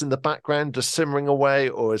one just in the background, just simmering away,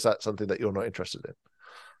 or is that something that you're not interested in?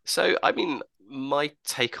 So, I mean, my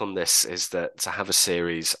take on this is that to have a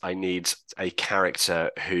series, I need a character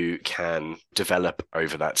who can develop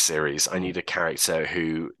over that series. I need a character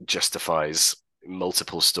who justifies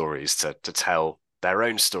multiple stories to tell their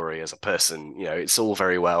own story as a person. You know, it's all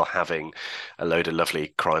very well having a load of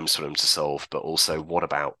lovely crimes for them to solve, but also what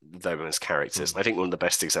about them as characters? I think one of the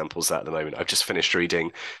best examples of that at the moment, I've just finished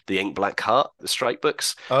reading The Ink Black Heart, the Strike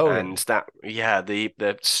books, and the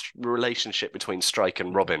relationship between Strike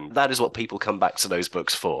and Robin, that is what people come back to those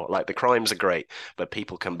books for. Like, the crimes are great, but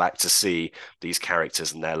people come back to see these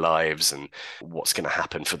characters and their lives and what's going to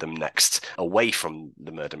happen for them next away from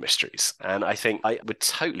the murder mysteries. And I think I would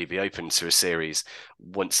totally be open to a series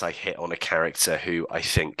once I hit on a character who I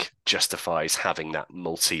think justifies having that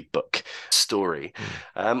multi-book story.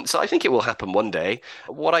 So I think it will happen one day.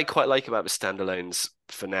 What I quite like about the standalones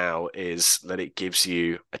for now is that it gives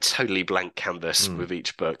you a totally blank canvas with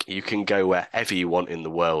each book. You can go wherever you want in the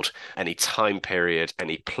world, any time period,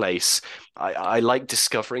 any place. I like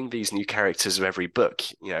discovering these new characters of every book.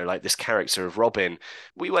 You know, like this character of Robin,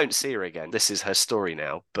 we won't see her again. This is her story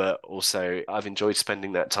now, but also I've enjoyed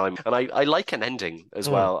spending that time. And I like an ending as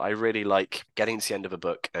well. I really like getting to the end of a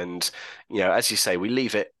book. And, you know, as you say, we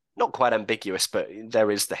leave it not quite ambiguous, but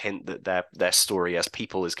there is the hint that their story as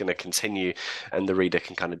people is going to continue, and the reader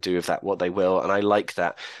can kind of do with that what they will. And I like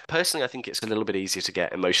that. Personally, I think it's a little bit easier to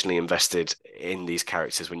get emotionally invested in these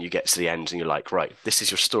characters when you get to the end and you're like, right, this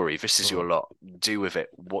is your story, this is your lot, do with it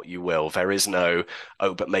what you will. There is no,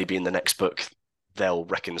 oh, but maybe in the next book they'll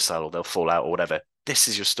reconcile or they'll fall out or whatever. This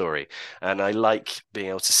is your story. And I like being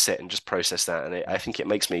able to sit and just process that. And I think it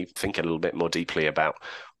makes me think a little bit more deeply about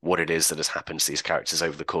what it is that has happened to these characters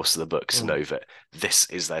over the course of the books, to know that this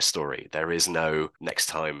is their story. There is no next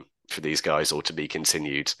time for these guys or to be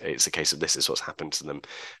continued. It's a case of this is what's happened to them.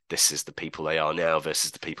 This is the people they are now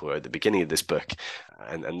versus the people who are at the beginning of this book.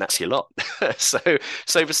 And that's your lot. so the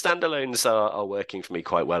standalones are working for me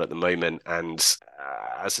quite well at the moment. And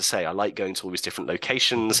as I say, I like going to all these different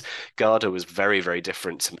locations. Garda was very, very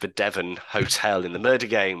different to the Devon Hotel in the murder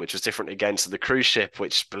game, which was different again to the cruise ship,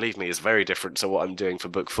 which, believe me, is very different to what I'm doing for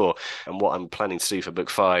book 4 and what I'm planning to do for book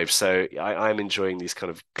 5. So I'm enjoying these kind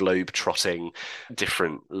of globe-trotting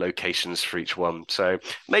different locations for each one. So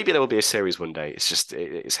maybe there will be a series one day. It's just,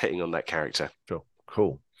 it's hitting on that character. Sure.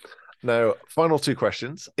 Cool. Now, final 2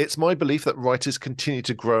 questions. It's my belief that writers continue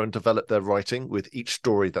to grow and develop their writing with each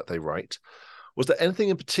story that they write. Was there anything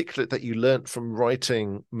in particular that you learnt from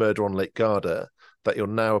writing Murder on Lake Garda that you're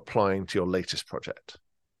now applying to your latest project?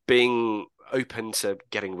 Being open to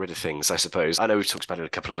getting rid of things, I suppose. I know we've talked about it a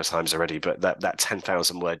couple of times already, but that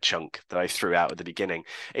 10,000 word chunk that I threw out at the beginning,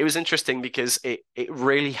 it was interesting because it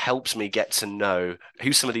really helps me get to know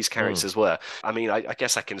who some of these characters were. I mean, I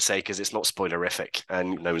guess I can say, because it's not spoilerific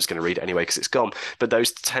and no one's going to read it anyway because it's gone, but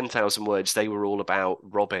those 10,000 words, they were all about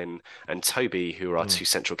Robin and Toby, who are our 2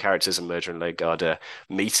 central characters in Murder in Lake Garda,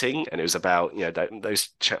 meeting. And it was about, you know, those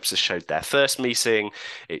chapters showed their first meeting,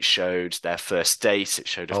 it showed their first date, it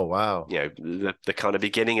showed you know, the kind of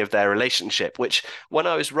beginning of their relationship, which when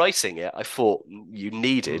I was writing it, I thought you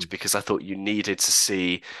needed, because I thought you needed to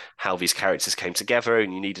see how these characters came together,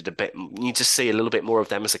 and you need to see a little bit more of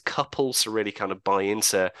them as a couple to really kind of buy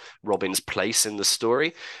into Robin's place in the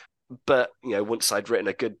story. But, you know, once I'd written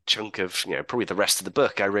a good chunk of, you know, probably the rest of the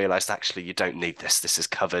book, I realized actually you don't need this. This is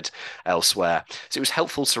covered elsewhere. So it was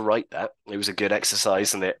helpful to write that. It was a good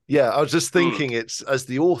exercise in it. Yeah, I was just thinking it's, as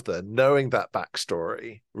the author, knowing that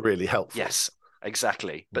backstory really helpful. Yes,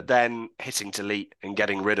 exactly. But then hitting delete and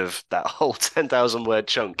getting rid of that whole 10,000 word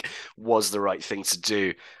chunk was the right thing to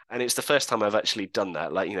do. And it's the first time I've actually done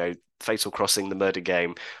that. Like, you know, Fatal Crossing, the murder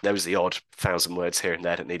game, there was the odd 1,000 words here and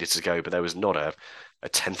there that needed to go, but there was not a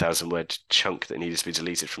 10,000 word chunk that needed to be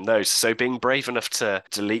deleted from those. So being brave enough to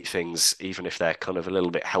delete things, even if they're kind of a little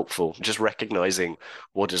bit helpful, just recognizing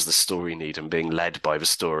what does the story need and being led by the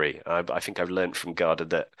story. I think I've learned from Garda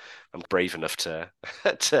that I'm brave enough to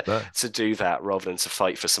do that rather than to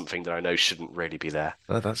fight for something that I know shouldn't really be there.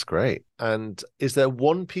 Oh, that's great. And is there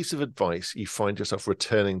one piece of advice you find yourself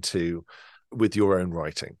returning to with your own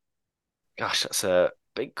writing? Gosh, that's a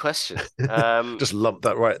big question. Just lump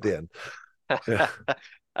that right at the end. Yeah.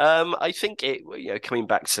 I think coming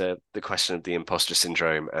back to the question of the imposter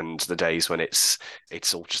syndrome and the days when it's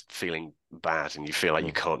all just feeling bad and you feel like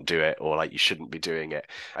you can't do it or like you shouldn't be doing it.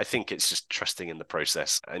 I think it's just trusting in the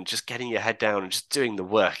process and just getting your head down and just doing the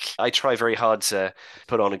work. I try very hard to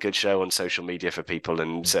put on a good show on social media for people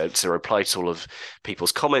and to reply to all of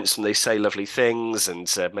people's comments when they say lovely things and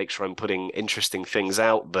to make sure I'm putting interesting things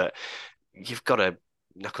out. But you've got to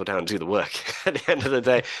knuckle down and do the work. At the end of the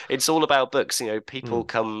day, it's all about books. People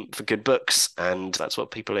come for good books, and that's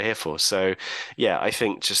what people are here for. So, yeah, I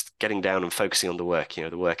think just getting down and focusing on the work.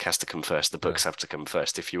 The work has to come first. The books have to come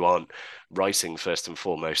first. If you aren't writing first and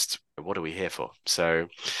foremost, what are we here for? So,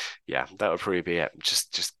 yeah, that would probably be it.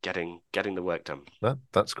 Just getting the work done.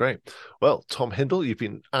 That's great. Well, Tom Hindle, you've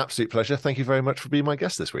been an absolute pleasure. Thank you very much for being my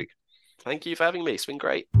guest this week. Thank you for having me. It's been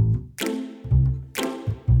great.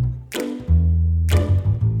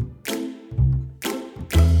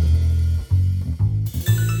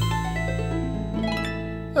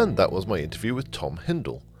 And that was my interview with Tom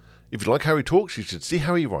Hindle. If you like how he talks, you should see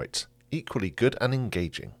how he writes. Equally good and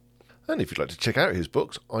engaging. And if you'd like to check out his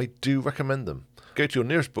books, I do recommend them. Go to your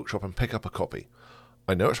nearest bookshop and pick up a copy.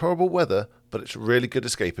 I know it's horrible weather, but it's really good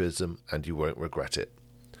escapism and you won't regret it.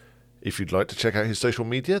 If you'd like to check out his social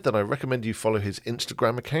media, then I recommend you follow his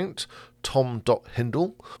Instagram account,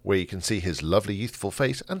 tom.hindle, where you can see his lovely youthful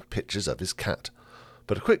face and pictures of his cat.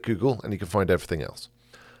 But a quick Google and you can find everything else.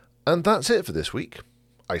 And that's it for this week.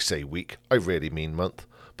 I say week, I really mean month,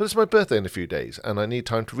 but it's my birthday in a few days and I need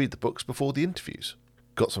time to read the books before the interviews.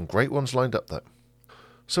 Got some great ones lined up though.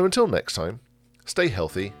 So until next time, stay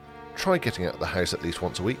healthy, try getting out of the house at least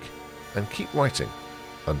once a week, and keep writing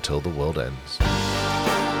until the world ends.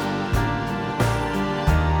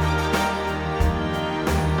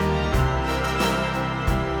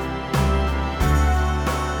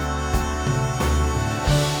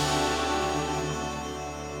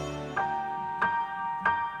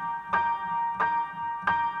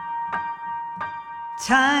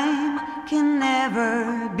 Time can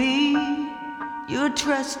never be your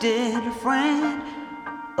trusted friend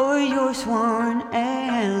or your sworn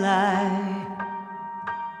ally.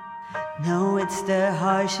 No, it's the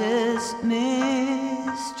harshest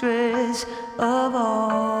mistress of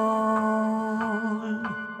all.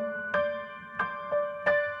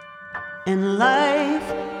 And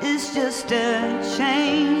life is just a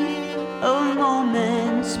chain of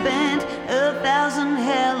moments spent, 1,000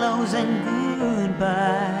 hellos and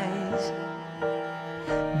goodbyes.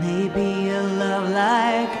 Maybe a love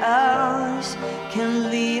like ours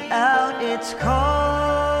can leave out its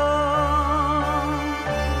call.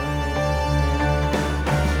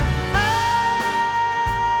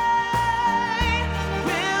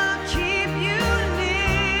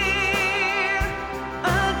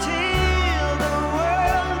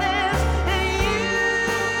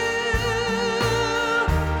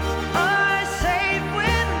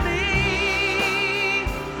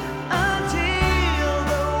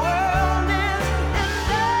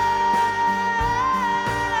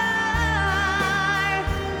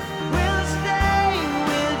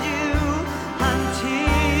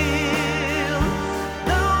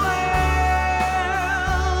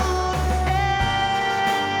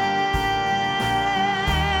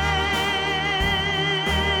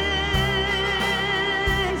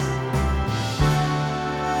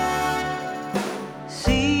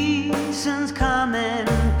 Seasons come and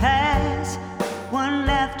pass, one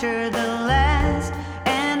after the last,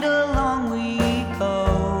 and along we go.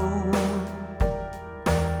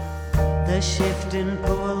 The shift and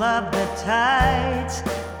pull of the tides